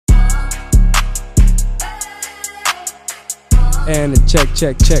And check.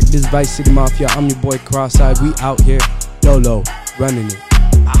 This is Vice City Mafia. I'm your boy Cross-Eyed. We out here, YOLO, running it.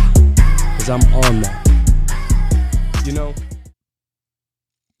 Cause I'm on that. You know,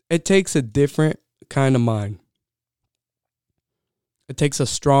 it takes a different kind of mind. It takes a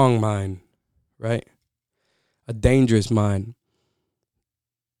strong mind, right? A dangerous mind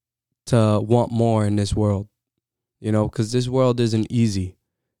to want more in this world, you know, because this world isn't easy,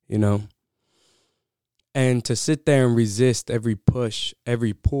 you know. And to sit there and resist every push,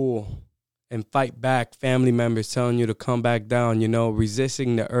 every pull, and fight back family members telling you to come back down, you know,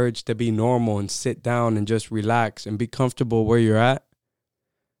 resisting the urge to be normal and sit down and just relax and be comfortable where you're at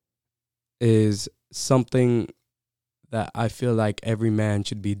is something that I feel like every man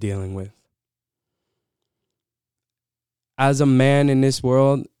should be dealing with. As a man in this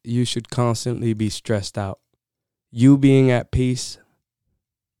world, you should constantly be stressed out. You being at peace,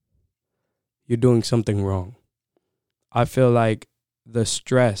 you're doing something wrong. I feel like the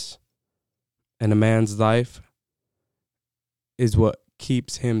stress in a man's life is what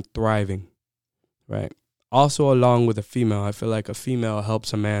keeps him thriving, right? Also, along with a female, I feel like a female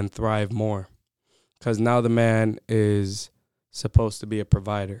helps a man thrive more because now the man is supposed to be a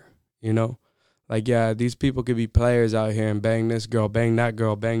provider, you know? Like, yeah, these people could be players out here and bang this girl, bang that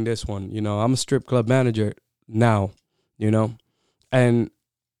girl, bang this one. You know, I'm a strip club manager now, you know, and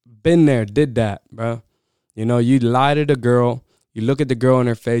been there, did that, bro. You know, you lie to the girl, you look at the girl in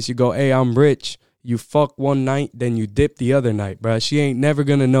her face, you go, hey, I'm rich. You fuck one night, then you dip the other night, bro. She ain't never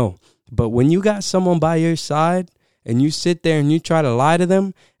gonna know. But when you got someone by your side and you sit there and you try to lie to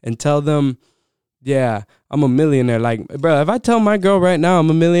them and tell them, yeah, I'm a millionaire. Like, bro, if I tell my girl right now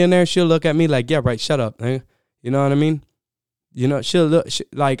I'm a millionaire, she'll look at me like, yeah, right, shut up. Eh? You know what I mean? You know, she'll look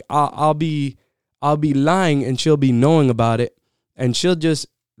like I'll be lying and she'll be knowing about it. And she'll just,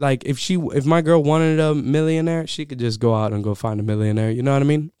 like, if my girl wanted a millionaire, she could just go out and go find a millionaire. You know what I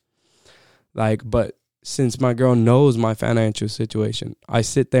mean? Like, but since my girl knows my financial situation, I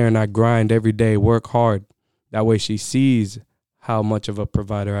sit there and I grind every day, work hard. That way she sees how much of a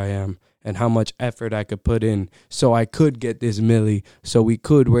provider I am and how much effort I could put in so I could get this milli, so we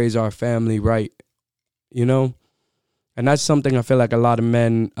could raise our family right, you know? And that's something I feel like a lot of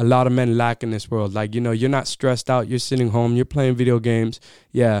men lack in this world. Like, you know, you're not stressed out. You're sitting home. You're playing video games.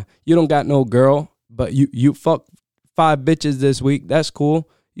 Yeah, you don't got no girl, but you fuck 5 bitches this week. That's cool.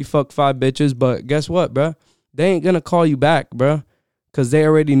 You fuck 5 bitches, but guess what, bruh? They ain't going to call you back, bruh, because they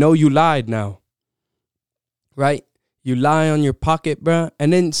already know you lied now, right? You lie on your pocket, bruh,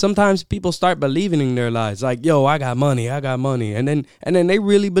 and then sometimes people start believing in their lies. Like, yo, I got money. And then they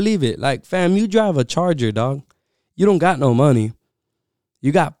really believe it. Like, fam, you drive a Charger, dog. You don't got no money.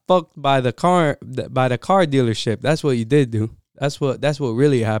 You got fucked by the car dealership. That's what you did do. That's what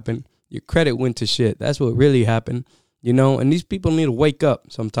really happened. Your credit went to shit. That's what really happened. You know, and these people need to wake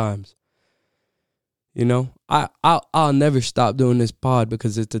up sometimes. You know, I'll never stop doing this pod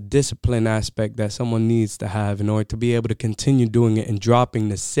because it's a discipline aspect that someone needs to have in order to be able to continue doing it and dropping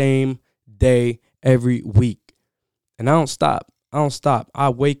the same day every week. And I don't stop. I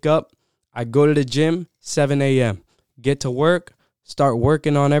wake up, I go to the gym, 7 a.m., get to work, start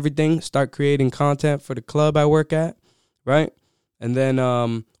working on everything, start creating content for the club I work at, right? And then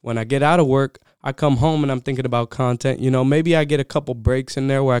when I get out of work, I come home and I'm thinking about content. You know, maybe I get a couple breaks in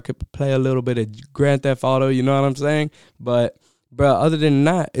there where I could play a little bit of Grand Theft Auto, you know what I'm saying? But, bro, other than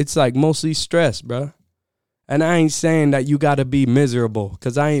that, it's like mostly stress, bro. And I ain't saying that you got to be miserable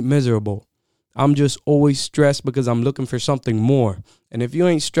because I ain't miserable. I'm just always stressed because I'm looking for something more. And if you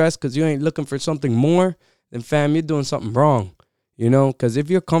ain't stressed because you ain't looking for something more, then, fam, you're doing something wrong, you know? Because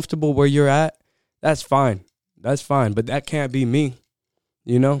if you're comfortable where you're at, that's fine. That's fine. But that can't be me,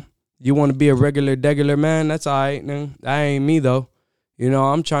 you know? You want to be a degular man? That's all right. Man. That ain't me, though. You know,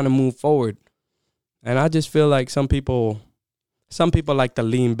 I'm trying to move forward. And I just feel like some people like to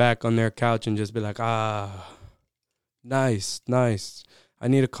lean back on their couch and just be like, nice. I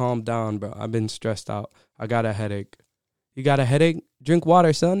need to calm down, bro. I've been stressed out. I got a headache. You got a headache? Drink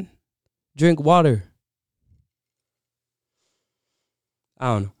water, son. Drink water.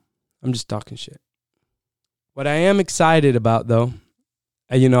 I don't know. I'm just talking shit. What I am excited about, though,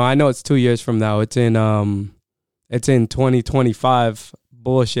 you know, I know it's 2 years from now. It's in 2025.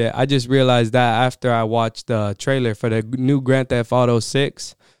 Bullshit. I just realized that after I watched the trailer for the new Grand Theft Auto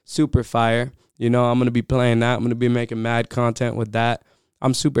 6, super fire. You know, I'm going to be playing that. I'm going to be making mad content with that.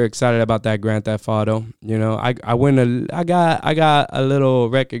 I'm super excited about that Grand Theft Auto. You know, I got a little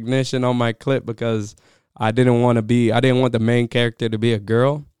recognition on my clip because I didn't want the main character to be a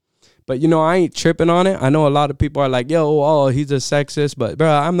girl. But, you know, I ain't tripping on it. I know a lot of people are like, yo, oh, he's a sexist. But, bro,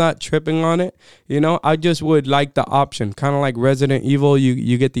 I'm not tripping on it. You know, I just would like the option. Kind of like Resident Evil,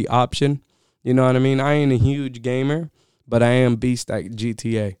 you get the option. You know what I mean? I ain't a huge gamer, but I am beast at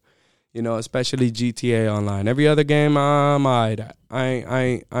GTA. You know, especially GTA Online. Every other game, I'm all right at.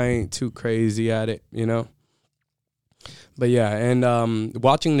 I ain't too crazy at it, you know? But, yeah, and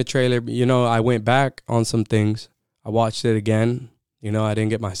watching the trailer, you know, I went back on some things. I watched it again. You know, I didn't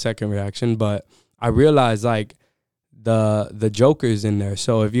get my second reaction, but I realized, like, the Joker's in there.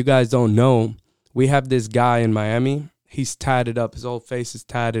 So if you guys don't know, we have this guy in Miami. He's tatted up. His whole face is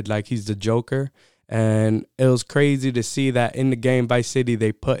tatted like he's the Joker. And it was crazy to see that in the game Vice City,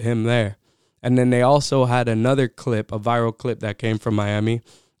 they put him there. And then they also had another clip, a viral clip that came from Miami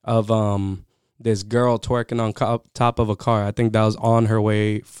of this girl twerking on top of a car. I think that was on her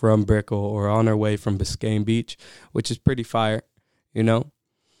way from Brickell or on her way from Biscayne Beach, which is pretty fire. You know,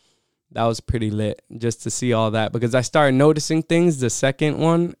 that was pretty lit just to see all that, because I started noticing things. The second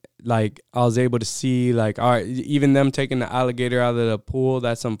one, like, I was able to see, like, all right, even them taking the alligator out of the pool.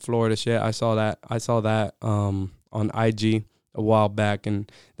 That's some Florida shit. I saw that on IG a while back,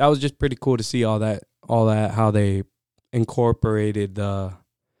 and that was just pretty cool to see all that, how they incorporated the,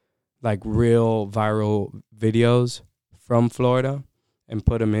 like, real viral videos from Florida and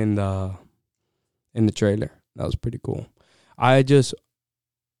put them in the trailer. That was pretty cool.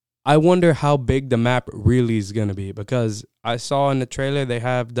 I wonder how big the map really is going to be, because I saw in the trailer they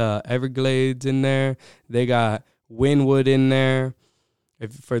have the Everglades in there. They got Wynwood in there.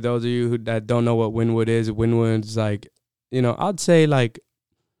 For those of you that don't know what Wynwood is, Wynwood's like, you know, I'd say like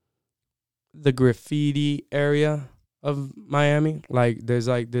the graffiti area of Miami. Like, there's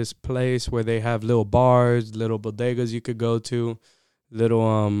like this place where they have little bars, little bodegas you could go to,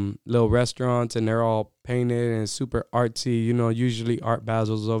 little restaurants, and they're all painted and super artsy. You know, usually Art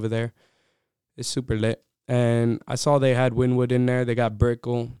Basil's over there. It's super lit. And I saw they had Wynwood in there. They got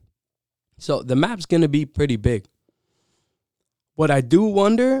Brickell. So the map's going to be pretty big. What I do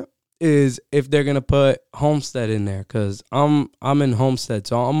wonder is if they're going to put Homestead in there, because I'm in Homestead.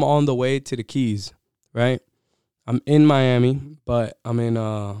 So I'm on the way to the Keys, right? I'm in Miami, but I'm in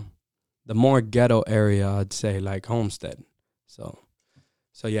the more ghetto area, I'd say, like Homestead.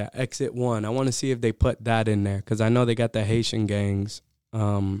 So yeah, Exit 1. I want to see if they put that in there, because I know they got the Haitian gangs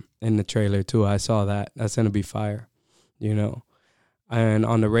in the trailer too. I saw that. That's going to be fire, you know. And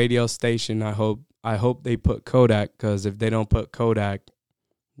on the radio station, I hope they put Kodak, because if they don't put Kodak,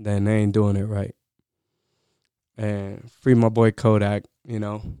 then they ain't doing it right. And free my boy Kodak, you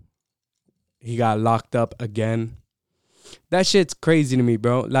know. He got locked up again. That shit's crazy to me,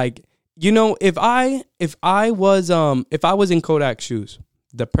 bro. Like, you know, if I was in Kodak's shoes,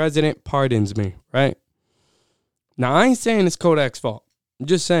 the president pardons me, right? Now, I ain't saying it's Kodak's fault. I'm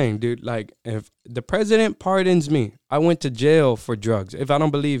just saying, dude, like, if the president pardons me, I went to jail for drugs. If I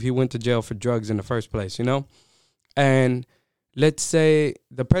don't believe he went to jail for drugs in the first place, you know? And let's say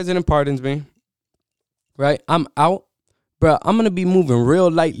the president pardons me, right? I'm out. Bro, I'm going to be moving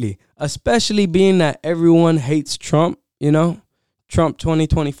real lightly, especially being that everyone hates Trump, you know? Trump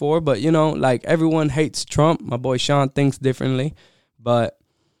 2024, but, you know, like, everyone hates Trump. My boy Sean thinks differently, but,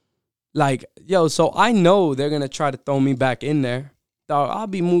 like, yo, so I know they're going to try to throw me back in there. Dog, I'll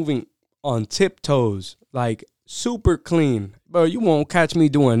be moving on tiptoes, like, super clean. Bro, you won't catch me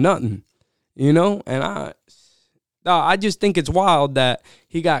doing nothing, you know? And I just think it's wild that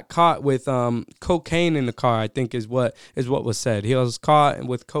he got caught with cocaine in the car, I think is what was said. He was caught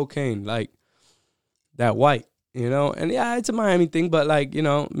with cocaine, like, that white. You know, and yeah, it's a Miami thing, but, like, you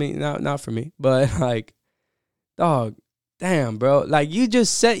know, me, not for me, but, like, dog, damn, bro, like, you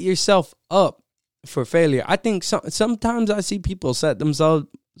just set yourself up for failure. I think sometimes I see people set themselves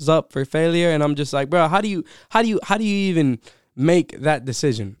up for failure, and I'm just like, bro, how do you even make that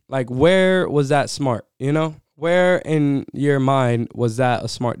decision? Like, where was that smart? You know, where in your mind was that a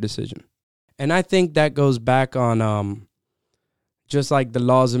smart decision? And I think that goes back on just like the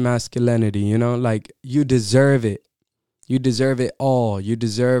laws of masculinity, you know, like, you deserve it. You deserve it all. You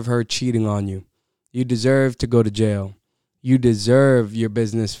deserve her cheating on you. You deserve to go to jail. You deserve your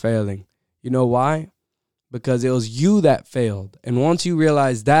business failing. You know why? Because it was you that failed. And once you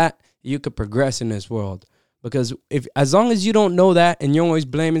realize that, you could progress in this world. Because as long as you don't know that and you're always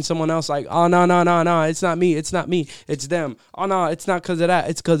blaming someone else, like, oh, no, it's not me, it's them. Oh, no, it's not because of that,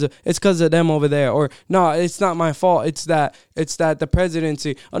 it's because of them over there. Or, no, it's not my fault, it's that the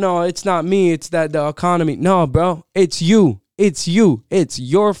presidency. Oh, no, it's not me, it's that the economy. No, bro, it's you. It's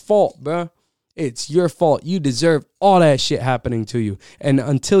your fault, bro. It's your fault. You deserve all that shit happening to you. And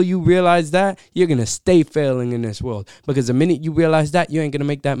until you realize that, you're going to stay failing in this world. Because the minute you realize that, you ain't going to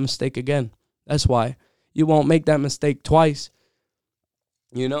make that mistake again. That's why. You won't make that mistake twice.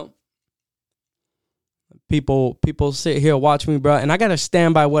 You know? People sit here, watch me, bro. And I got to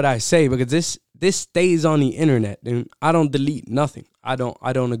stand by what I say because this stays on the internet. And I don't delete nothing. I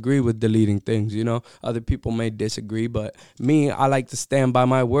don't agree with deleting things, you know. Other people may disagree, but me, I like to stand by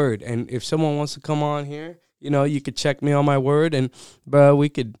my word. And if someone wants to come on here, you know, you could check me on my word, and bro, we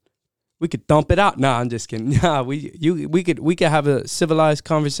could thump it out. Nah, I'm just kidding. Nah, we could have a civilized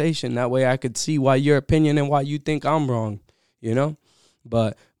conversation. That way, I could see why your opinion and why you think I'm wrong, you know.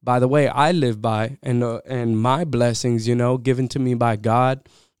 But by the way, I live by and my blessings, you know, given to me by God,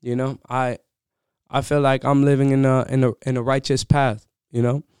 you know, I feel like I'm living in a righteous path, you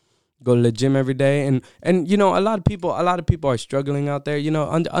know. Go to the gym every day, and you know, a lot of people are struggling out there, you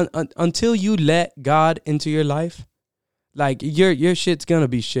know. Until you let God into your life, like your shit's gonna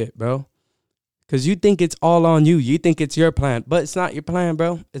be shit, bro. Cause you think it's all on you. You think it's your plan, but it's not your plan,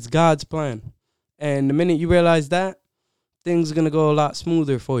 bro. It's God's plan. And the minute you realize that, things are gonna go a lot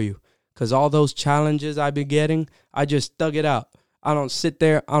smoother for you. Cause all those challenges I've been getting, I just thug it out. I don't sit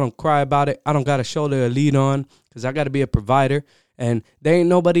there. I don't cry about it. I don't got a shoulder to lean on because I got to be a provider. And there ain't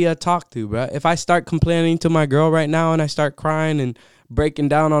nobody to talk to, bro. If I start complaining to my girl right now and I start crying and breaking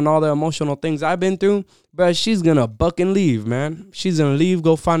down on all the emotional things I've been through, bro, she's going to buck and leave, man. She's going to leave,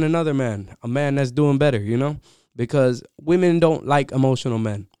 go find another man, a man that's doing better, you know, because women don't like emotional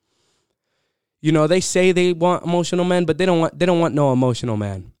men. You know, they say they want emotional men, but they don't want no emotional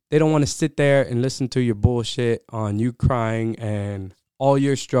man. They don't want to sit there and listen to your bullshit on you crying and all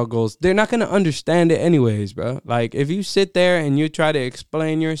your struggles. They're not going to understand it anyways, bro. Like, if you sit there and you try to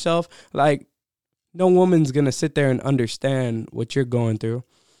explain yourself, like, no woman's going to sit there and understand what you're going through.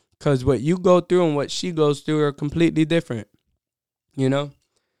 Because what you go through and what she goes through are completely different, you know?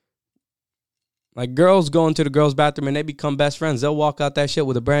 Like, girls go into the girls' bathroom and they become best friends. They'll walk out that shit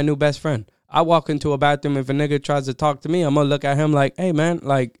with a brand new best friend. I walk into a bathroom, if a nigga tries to talk to me, I'm going to look at him like, hey, man,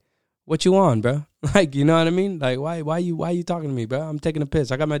 like, what you on, bro? Like, you know what I mean? Like, why you talking to me, bro? I'm taking a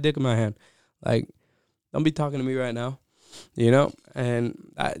piss. I got my dick in my hand. Like, don't be talking to me right now, you know? And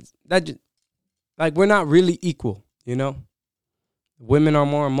like, we're not really equal, you know? Women are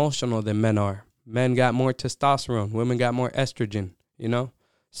more emotional than men are. Men got more testosterone. Women got more estrogen, you know?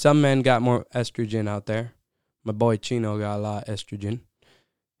 Some men got more estrogen out there. My boy Chino got a lot of estrogen,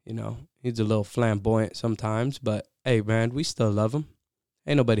 you know? He's a little flamboyant sometimes, but hey, man, we still love him.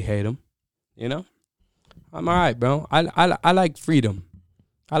 Ain't nobody hate him, you know? I'm all right, bro. I like freedom.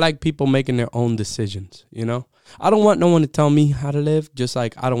 I like people making their own decisions, you know? I don't want no one to tell me how to live, just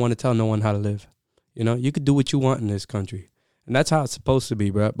like I don't want to tell no one how to live. You know, you could do what you want in this country. And that's how it's supposed to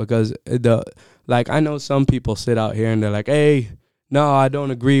be, bro, because I know some people sit out here and they're like, hey, no, I don't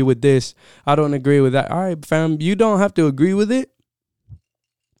agree with this. I don't agree with that. All right, fam, you don't have to agree with it.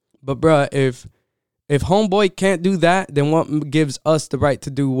 But, bro, if homeboy can't do that, then what gives us the right to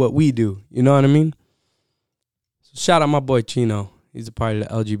do what we do? You know what I mean? So shout out my boy Chino. He's a part of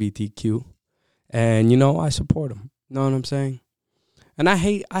the LGBTQ. And, you know, I support him. You know what I'm saying? And I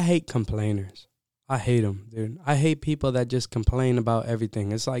hate complainers. I hate them, dude. I hate people that just complain about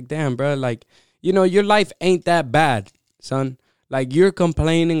everything. It's like, damn, bro. Like, you know, your life ain't that bad, son. Like, you're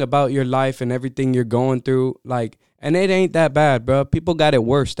complaining about your life and everything you're going through. Like, and it ain't that bad, bro. People got it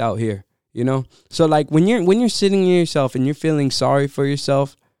worst out here. You know, so like when you're sitting in yourself and you're feeling sorry for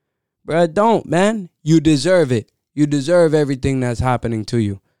yourself, bro, don't, man. You deserve it. You deserve everything that's happening to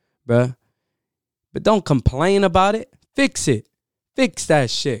you, bro. But don't complain about it. Fix it. Fix that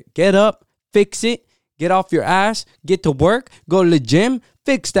shit. Get up, fix it. Get off your ass. Get to work. Go to the gym.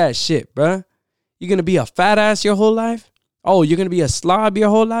 Fix that shit, bro. You're gonna be a fat ass your whole life? Oh, you're gonna be a slob your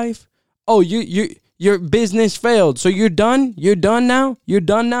whole life? Oh, your business failed. So you're done? You're done now? You're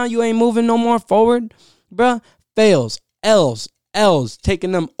done now? You ain't moving no more forward? Bruh, fails, L's,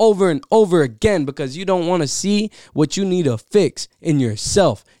 taking them over and over again because you don't want to see what you need to fix in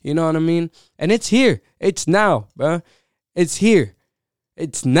yourself. You know what I mean? And it's here. It's now, bruh. It's here.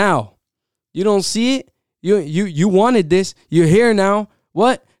 It's now. You don't see it? You wanted this. You're here now.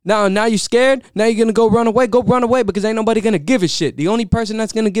 What? Now you scared? Now you're going to go run away? Go run away because ain't nobody going to give a shit. The only person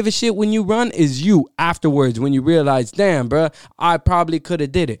that's going to give a shit when you run is you afterwards when you realize, damn, bro, I probably could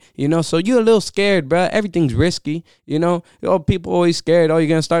have did it. You know, so you're a little scared, bro. Everything's risky, you know. People always scared, you're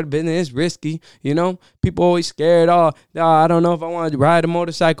going to start a business. It's risky, you know. People always scared, I don't know if I want to ride a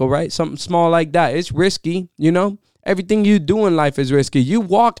motorcycle, right? Something small like that. It's risky, you know. Everything you do in life is risky. You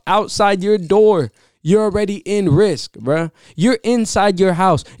walk outside your door. You're already in risk, bro. You're inside your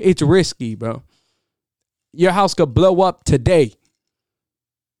house. It's risky, bro. Your house could blow up today.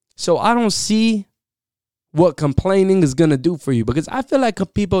 So I don't see what complaining is going to do for you, because I feel like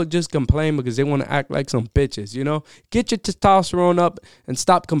people just complain because they want to act like some bitches, you know? Get your testosterone up and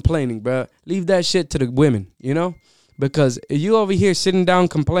stop complaining, bro. Leave that shit to the women, you know? Because you over here sitting down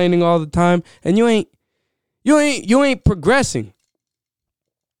complaining all the time and you ain't progressing.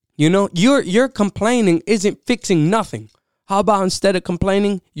 You know, your complaining isn't fixing nothing. How about instead of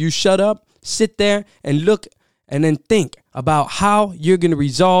complaining, you shut up, sit there and look and then think about how you're going to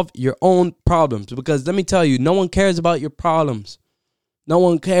resolve your own problems. Because let me tell you, no one cares about your problems. No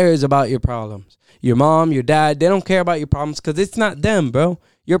one cares about your problems. Your mom, your dad, they don't care about your problems because it's not them, bro.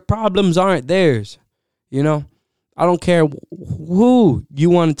 Your problems aren't theirs. You know, I don't care who you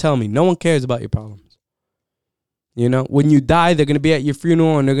want to tell me. No one cares about your problems. You know, when you die, they're going to be at your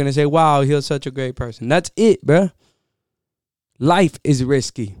funeral and they're going to say, wow, he was such a great person. That's it, bro. Life is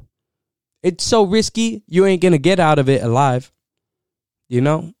risky. It's so risky, you ain't going to get out of it alive. You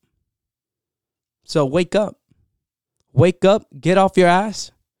know? So wake up. Wake up, get off your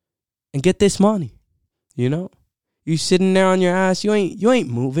ass, and get this money. You know? You sitting there on your ass, you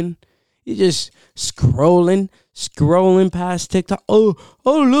ain't moving. You just scrolling past TikTok. Oh,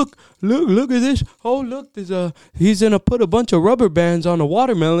 look at this. Oh, look, he's going to put a bunch of rubber bands on a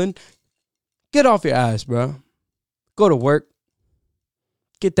watermelon. Get off your ass, bro. Go to work.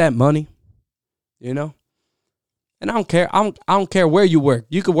 Get that money. You know? And I don't care. I don't care where you work.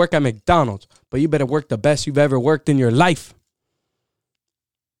 You could work at McDonald's, but you better work the best you've ever worked in your life.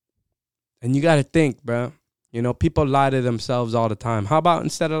 And you got to think, bro. You know, people lie to themselves all the time. How about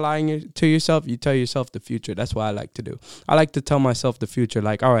instead of lying to yourself, you tell yourself the future? That's what I like to do. I like to tell myself the future.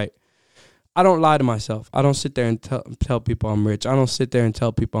 Like, all right, I don't lie to myself. I don't sit there and tell people I'm rich. I don't sit there and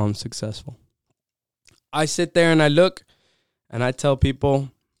tell people I'm successful. I sit there and I look and I tell people,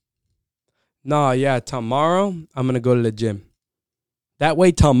 nah, yeah, tomorrow I'm going to go to the gym. That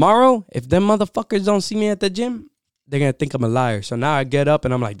way tomorrow, if them motherfuckers don't see me at the gym, they're going to think I'm a liar. So now I get up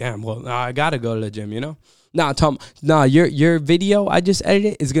and I'm like, damn, well, now I got to go to the gym, you know? Nah, your video I just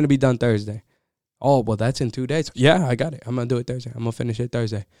edited is going to be done Thursday. Oh, well, that's in 2 days. Yeah, I got it. I'm going to do it Thursday. I'm going to finish it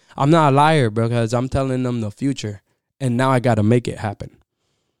Thursday. I'm not a liar, bro, because I'm telling them the future. And now I got to make it happen.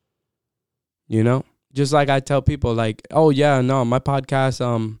 You know? Just like I tell people, like, oh, yeah, no, my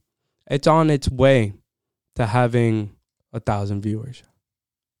podcast, it's on its way to having 1,000 viewers.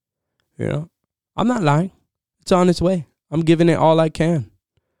 You know, I'm not lying. It's on its way. I'm giving it all I can.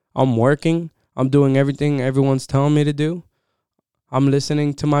 I'm working. I'm doing everything everyone's telling me to do. I'm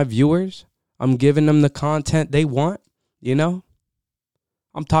listening to my viewers. I'm giving them the content they want. You know,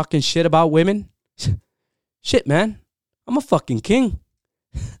 I'm talking shit about women. Shit, man. I'm a fucking king.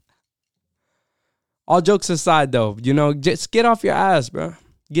 All jokes aside, though, you know, just get off your ass, bro.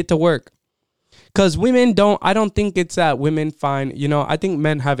 Get to work. Because I don't think it's that women find, you know, I think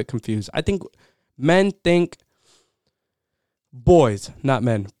men have it confused. I think men think, boys, not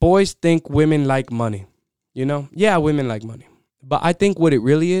men, boys think women like money, you know? Yeah, women like money. But I think what it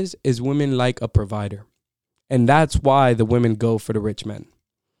really is women like a provider. And that's why the women go for the rich men.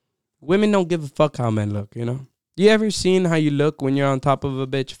 Women don't give a fuck how men look, you know? You ever seen how you look when you're on top of a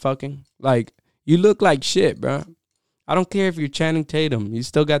bitch fucking? Like, you look like shit, bro. I don't care if you're Channing Tatum. You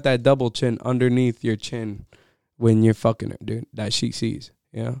still got that double chin underneath your chin when you're fucking her, dude, that she sees,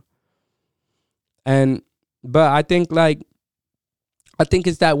 you know? But I think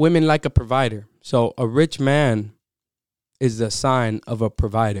it's that women like a provider. So a rich man is the sign of a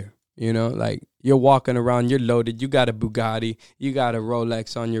provider, you know? Like, you're walking around, you're loaded, you got a Bugatti, you got a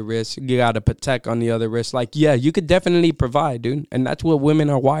Rolex on your wrist, you got a Patek on the other wrist. Like, yeah, you could definitely provide, dude. And that's what women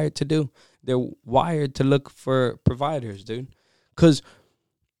are wired to do. They're wired to look for providers, dude. Because,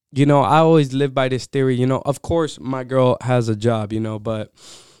 you know, I always live by this theory, you know, of course my girl has a job, you know, but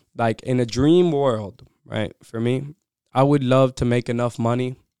like in a dream world, right, for me, I would love to make enough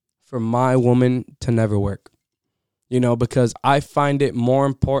money for my woman to never work, you know, because I find it more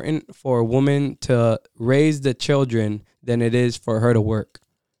important for a woman to raise the children than it is for her to work,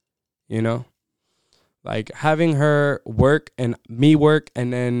 you know. Like, having her work and me work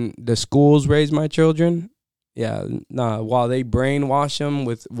and then the schools raise my children, yeah, nah, while they brainwash them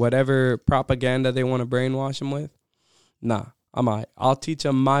with whatever propaganda they want to brainwash them with, nah, I'll teach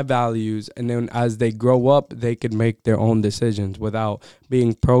them my values, and then as they grow up, they could make their own decisions without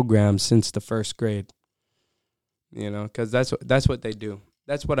being programmed since the first grade, you know, because that's what they do.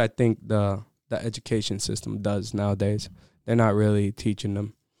 That's what I think the education system does nowadays. They're not really teaching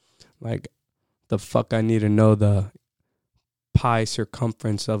them, like, the fuck I need to know the pi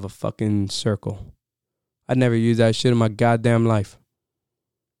circumference of a fucking circle. I'd never use that shit in my goddamn life.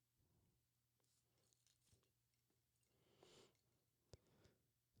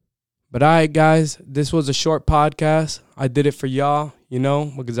 But all right, guys, this was a short podcast. I did it for y'all,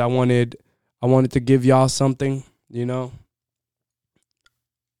 because I wanted to give y'all something,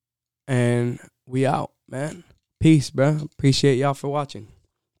 And we out, man. Peace, bro. Appreciate y'all for watching.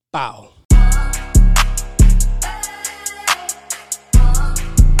 Bow.